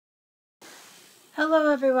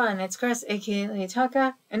Hello everyone, it's Chris aka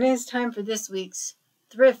Leotaka, and it is time for this week's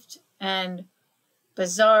Thrift and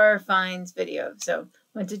Bazaar finds video. So,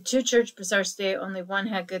 went to two church bazaars today, only one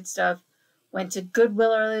had good stuff. Went to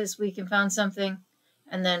Goodwill earlier this week and found something.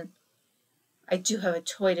 And then I do have a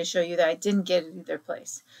toy to show you that I didn't get at either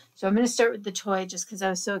place. So I'm going to start with the toy just because I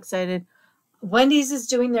was so excited. Wendy's is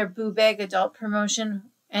doing their Boo Bag adult promotion,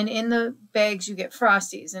 and in the bags you get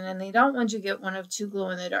Frosties, and in the adult ones you get one of two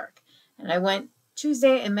glow-in-the-dark. And I went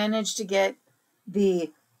Tuesday and managed to get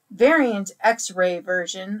the variant X-ray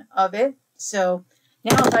version of it. So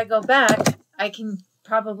now if I go back, I can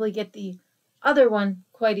probably get the other one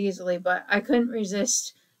quite easily, but I couldn't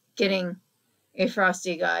resist getting a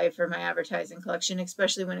Frosty guy for my advertising collection,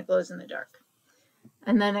 especially when it glows in the dark.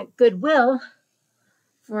 And then at Goodwill,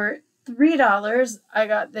 for $3, I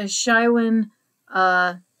got the Shywin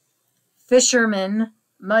Fisherman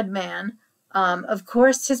Mudman. Of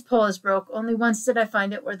course, his pole is broke. Only once did I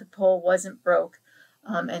find it where the pole wasn't broke.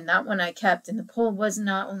 And that one I kept. And the pole was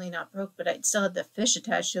not only not broke, but I still had the fish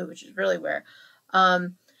attached to it, which is really rare.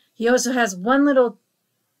 He also has one little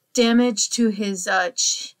damage to his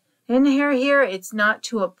chin hair here. It's not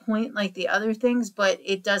to a point like the other things, but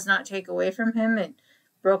it does not take away from him. It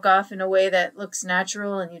broke off in a way that looks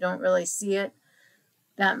natural and you don't really see it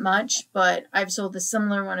that much. But I've sold a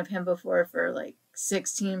similar one of him before for like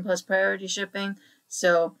 16 plus priority shipping,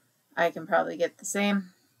 so I can probably get the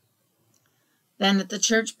same. Then at the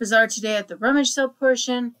church bazaar today at the rummage sale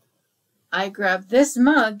portion, I grabbed this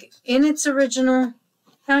mug in its original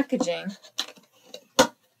packaging,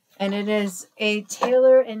 and it is a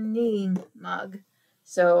Taylor and Ning mug.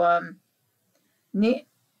 So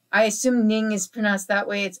I assume Ning is pronounced that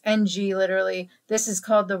way. It's NG literally. This is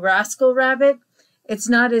called the Rascal Rabbit. It's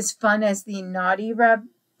not as fun as the Naughty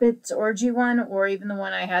Rabbit's Orgy one, or even the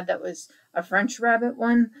one I had that was a French rabbit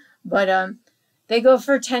one. But they go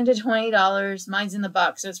for $10 to $20. Mine's in the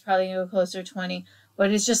box, so it's probably going to go closer to $20.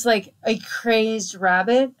 But it's just like a crazed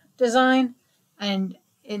rabbit design. And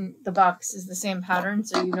in the box is the same pattern,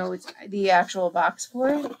 so you know it's the actual box for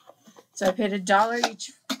it. So I paid $1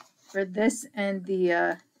 each for this and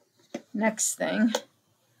the next thing,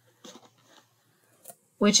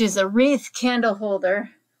 which is a wreath candle holder,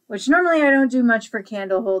 which normally I don't do much for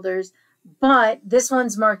candle holders, but this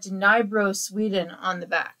one's marked Nybro, Sweden on the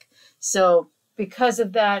back. So because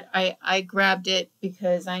of that, I grabbed it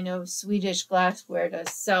because I know Swedish glassware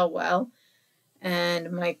does sell well.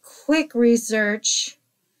 And my quick research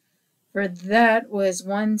for that was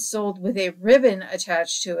one sold with a ribbon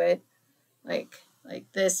attached to it, like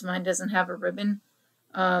this. Mine doesn't have a ribbon,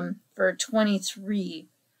 for $23.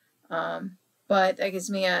 But that gives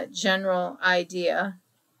me a general idea.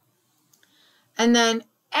 And then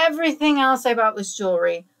everything else I bought was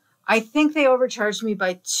jewelry. I think they overcharged me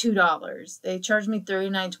by $2. They charged me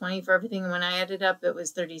 $39.20 for everything. And when I added up, it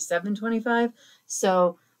was $37.25.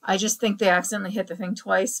 So I just think they accidentally hit the thing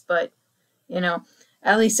twice. But, you know,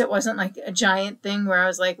 at least it wasn't like a giant thing where I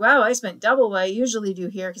was like, wow, I spent double what I usually do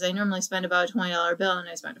here, because I normally spend about a $20 bill and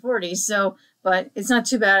I spent $40. So, but it's not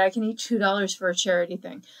too bad. I can eat $2 for a charity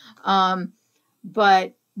thing.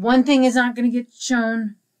 But one thing is not going to get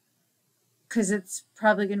shown because it's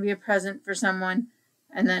probably going to be a present for someone.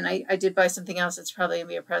 And then I did buy something else that's probably going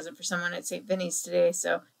to be a present for someone at St. Vinny's today.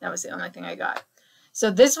 So that was the only thing I got.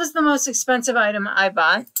 So this was the most expensive item I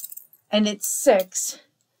bought, and it's $6.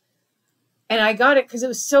 And I got it because it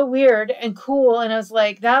was so weird and cool. And I was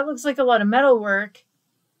like, that looks like a lot of metal work.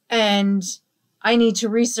 And I need to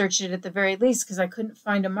research it at the very least because I couldn't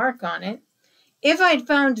find a mark on it. If I'd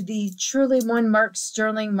found the Truly One Mark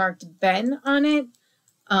Sterling marked Ben on it,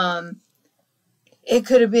 it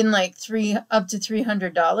could have been like up to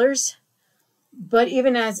 $300. But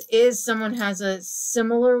even as is, someone has a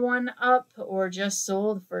similar one up or just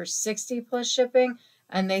sold for $60 plus shipping.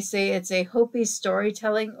 And they say it's a Hopi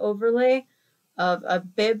storytelling overlay of a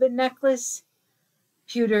bib necklace,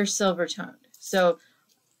 pewter silver toned. So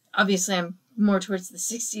obviously I'm more towards the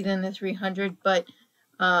 60 than the 300, but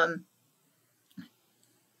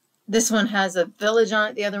this one has a village on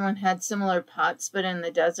it. The other one had similar pots, but in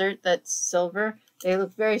the desert, that's silver. They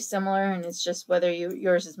look very similar, and it's just whether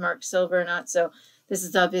yours is marked silver or not. So this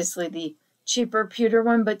is obviously the cheaper pewter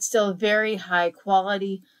one, but still very high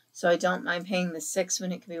quality. So I don't mind paying the $6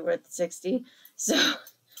 when it can be worth $60. So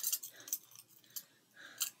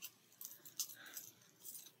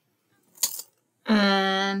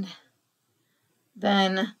and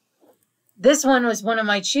then this one was one of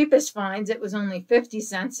my cheapest finds. It was only 50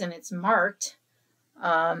 cents and it's marked.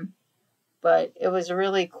 But it was a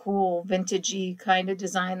really cool vintagey kind of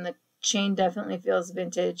design. The chain definitely feels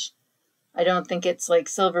vintage. I don't think it's like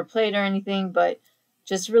silver plate or anything, but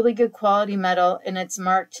just really good quality metal, and it's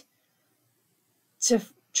marked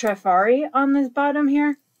Trafari on the bottom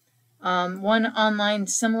here. One online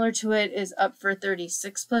similar to it is up for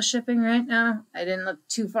 $36 plus shipping right now. I didn't look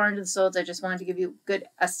too far into the solds. I just wanted to give you good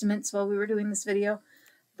estimates while we were doing this video,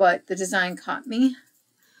 but the design caught me.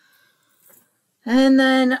 And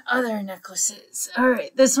then other necklaces. All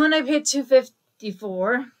right, this one I paid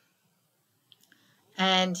 $254,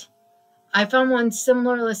 and I found one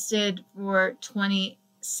similar listed for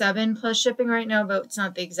 $27 plus shipping right now, but it's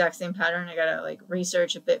not the exact same pattern. I gotta like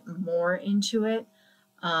research a bit more into it.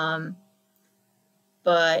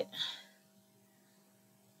 But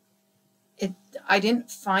I didn't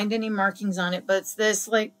find any markings on it, but it's this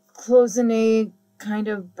like cloisonne kind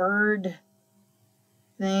of bird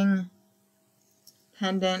thing,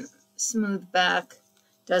 pendant, smooth back,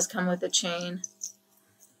 does come with a chain.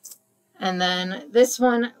 And then this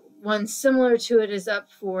one similar to it is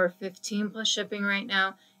up for $15 plus shipping right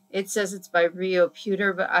now. It says it's by Rio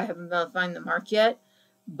Pewter, but I haven't been able to find the mark yet.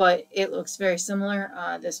 But it looks very similar.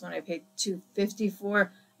 This one I paid $250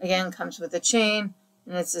 for. Again, comes with a chain,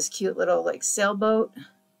 and it's this cute little like sailboat.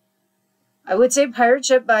 I would say pirate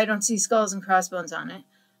ship, but I don't see skulls and crossbones on it.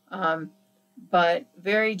 But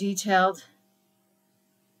very detailed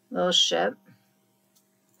little ship.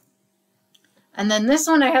 And then this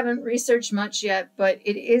one I haven't researched much yet, but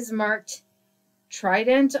it is marked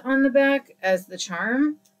Trident on the back as the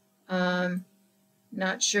charm.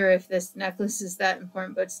 Not sure if this necklace is that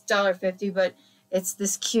important, but it's $1.50, but it's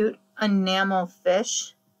this cute enamel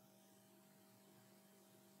fish.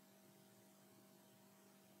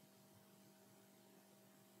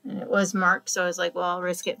 And it was marked, so I was like, well, I'll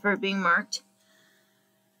risk it for it being marked.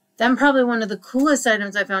 Then probably one of the coolest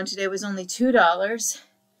items I found today was only $2.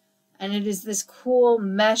 And it is this cool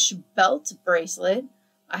mesh belt bracelet.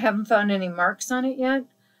 I haven't found any marks on it yet.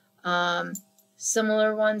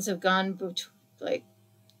 Similar ones have gone like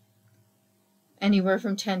anywhere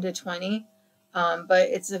from 10 to 20. But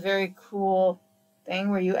it's a very cool thing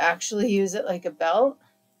where you actually use it like a belt.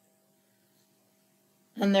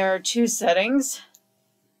 And there are two settings.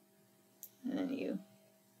 And then you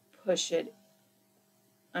push it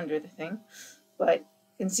under the thing. But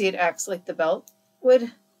you can see it acts like the belt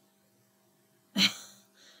would.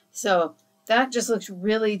 So that just looks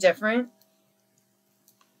really different.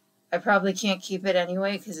 I probably can't keep it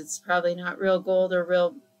anyway because it's probably not real gold or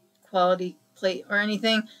real quality plate or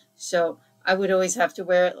anything. So I would always have to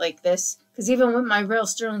wear it like this. Because even with my real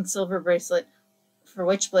sterling silver bracelet for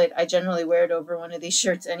Witchblade, I generally wear it over one of these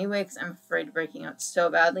shirts anyway because I'm afraid of breaking out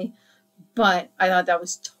so badly. But I thought that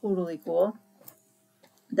was totally cool.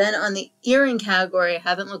 Then on the earring category, I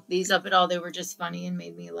haven't looked these up at all. They were just funny and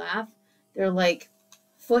made me laugh. They're like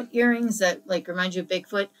foot earrings that like remind you of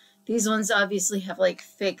Bigfoot. These ones obviously have like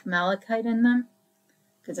fake malachite in them.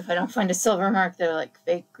 Because if I don't find a silver mark, they're like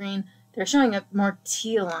fake green. They're showing up more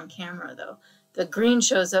teal on camera though. The green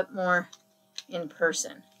shows up more in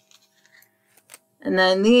person. And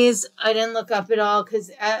then these, I didn't look up at all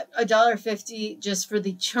because at $1.50 just for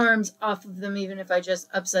the charms off of them, even if I just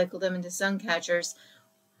upcycled them into sun catchers.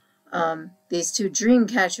 These two dream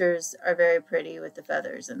catchers are very pretty with the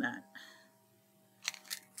feathers and that.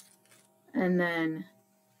 And then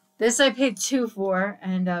this I paid $2 for,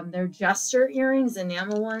 and they're jester earrings,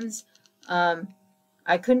 enamel ones. I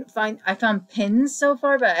found pins so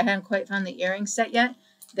far, but I hadn't quite found the earring set yet.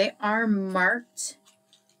 They are marked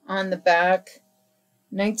on the back.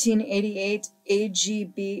 1988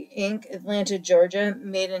 AGB Ink, Atlanta, Georgia,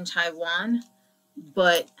 made in Taiwan.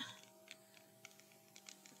 But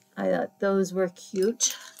I thought those were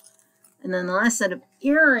cute. And then the last set of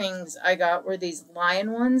earrings I got were these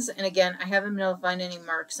lion ones. And again, I haven't been able to find any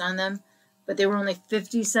marks on them, but they were only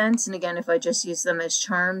 50 cents. And again, if I just use them as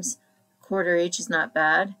charms, quarter each is not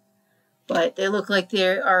bad. But they look like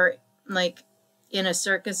they are like in a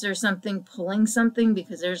circus or something, pulling something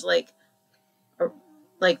because there's like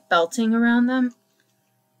belting around them,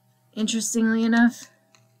 interestingly enough.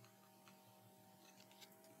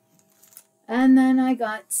 And then I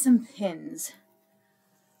got some pins.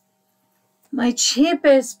 My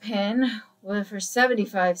cheapest pin for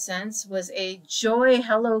 75 cents was a Joy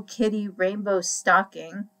Hello Kitty rainbow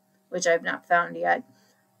stocking, which I've not found yet,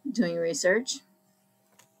 doing research.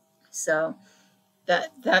 So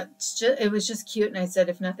that's just, it was just cute, and I said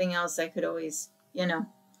if nothing else I could always,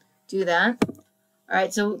 do that. All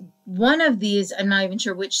right, so one of these, I'm not even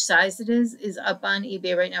sure which size it is up on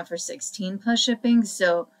eBay right now for 16 plus shipping.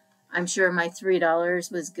 So I'm sure my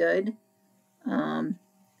 $3 was good.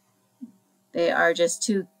 They are just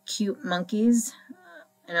two cute monkeys,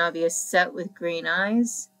 an obvious set with green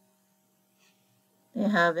eyes. They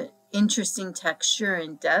have an interesting texture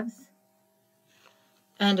and depth.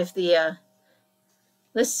 And if the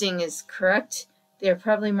listing is correct, they're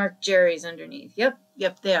probably marked Jerry's underneath.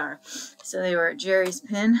 Yep, they are. So they were Jerry's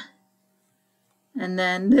pin. And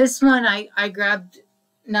then this one I grabbed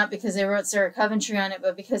not because they wrote Sarah Coventry on it,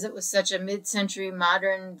 but because it was such a mid-century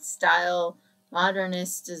modern style,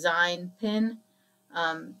 modernist design pin.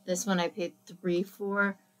 This one I paid $3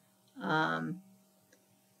 for. Let's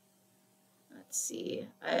see.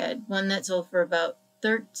 I had one that sold for about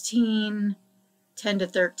 10 to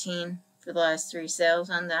 13 for the last 3 sales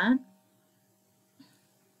on that.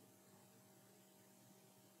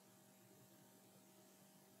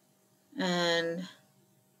 And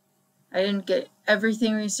I didn't get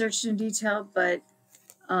everything researched in detail, but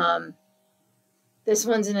this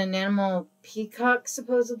one's an enamel peacock,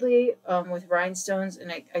 supposedly, with rhinestones.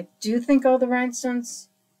 And I do think all the rhinestones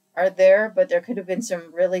are there, but there could have been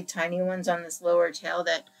some really tiny ones on this lower tail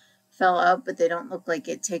that fell out, but they don't look like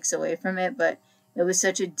it takes away from it. But it was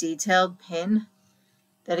such a detailed pin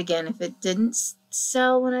that, again, if it didn't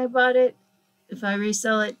sell when I bought it, if I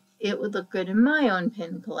resell it, it would look good in my own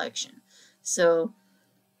pin collection. So,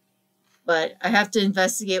 but I have to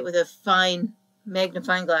investigate with a fine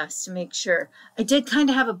magnifying glass to make sure. I did kind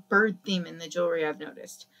of have a bird theme in the jewelry, I've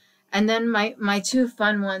noticed. And then my 2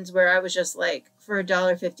 fun ones where I was just like, for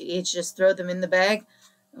 $1.50 each, just throw them in the bag.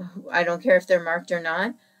 I don't care if they're marked or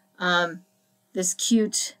not. This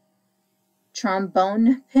cute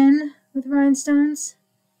trombone pin with rhinestones.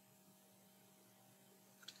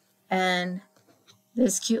 And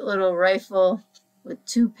this cute little rifle with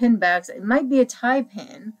 2 pin backs. It might be a tie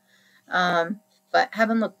pin, but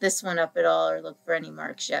haven't looked this one up at all or looked for any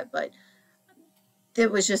marks yet. But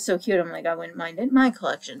it was just so cute. I'm like, I wouldn't mind it in my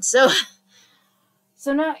collection. So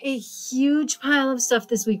not a huge pile of stuff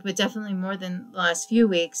this week, but definitely more than the last few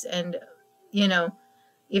weeks. And, you know,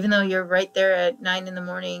 even though you're right there at 9 in the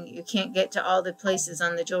morning, you can't get to all the places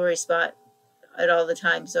on the jewelry spot at all the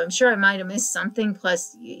time. So I'm sure I might have missed something.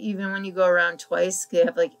 Plus, even when you go around twice, they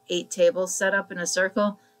have like 8 tables set up in a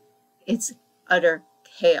circle. It's utter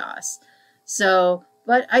chaos. So,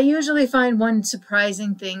 but I usually find one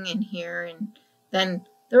surprising thing in here, and then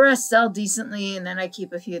the rest sell decently, and then I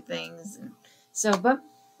keep a few things. And so, but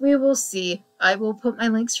we will see. I will put my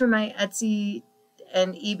links for my Etsy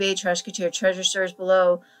and eBay Trashkateer Treasure stores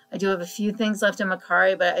below. I do have a few things left in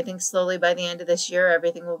Macari, but I think slowly by the end of this year,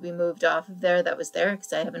 everything will be moved off of there that was there,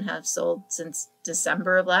 because I haven't had sold since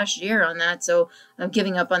December of last year on that. So I'm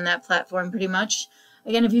giving up on that platform pretty much.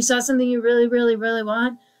 Again, if you saw something you really, really, really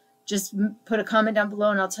want, just put a comment down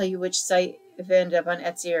below and I'll tell you which site, if it ended up on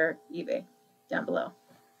Etsy or eBay, down below.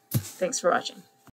 Thanks for watching.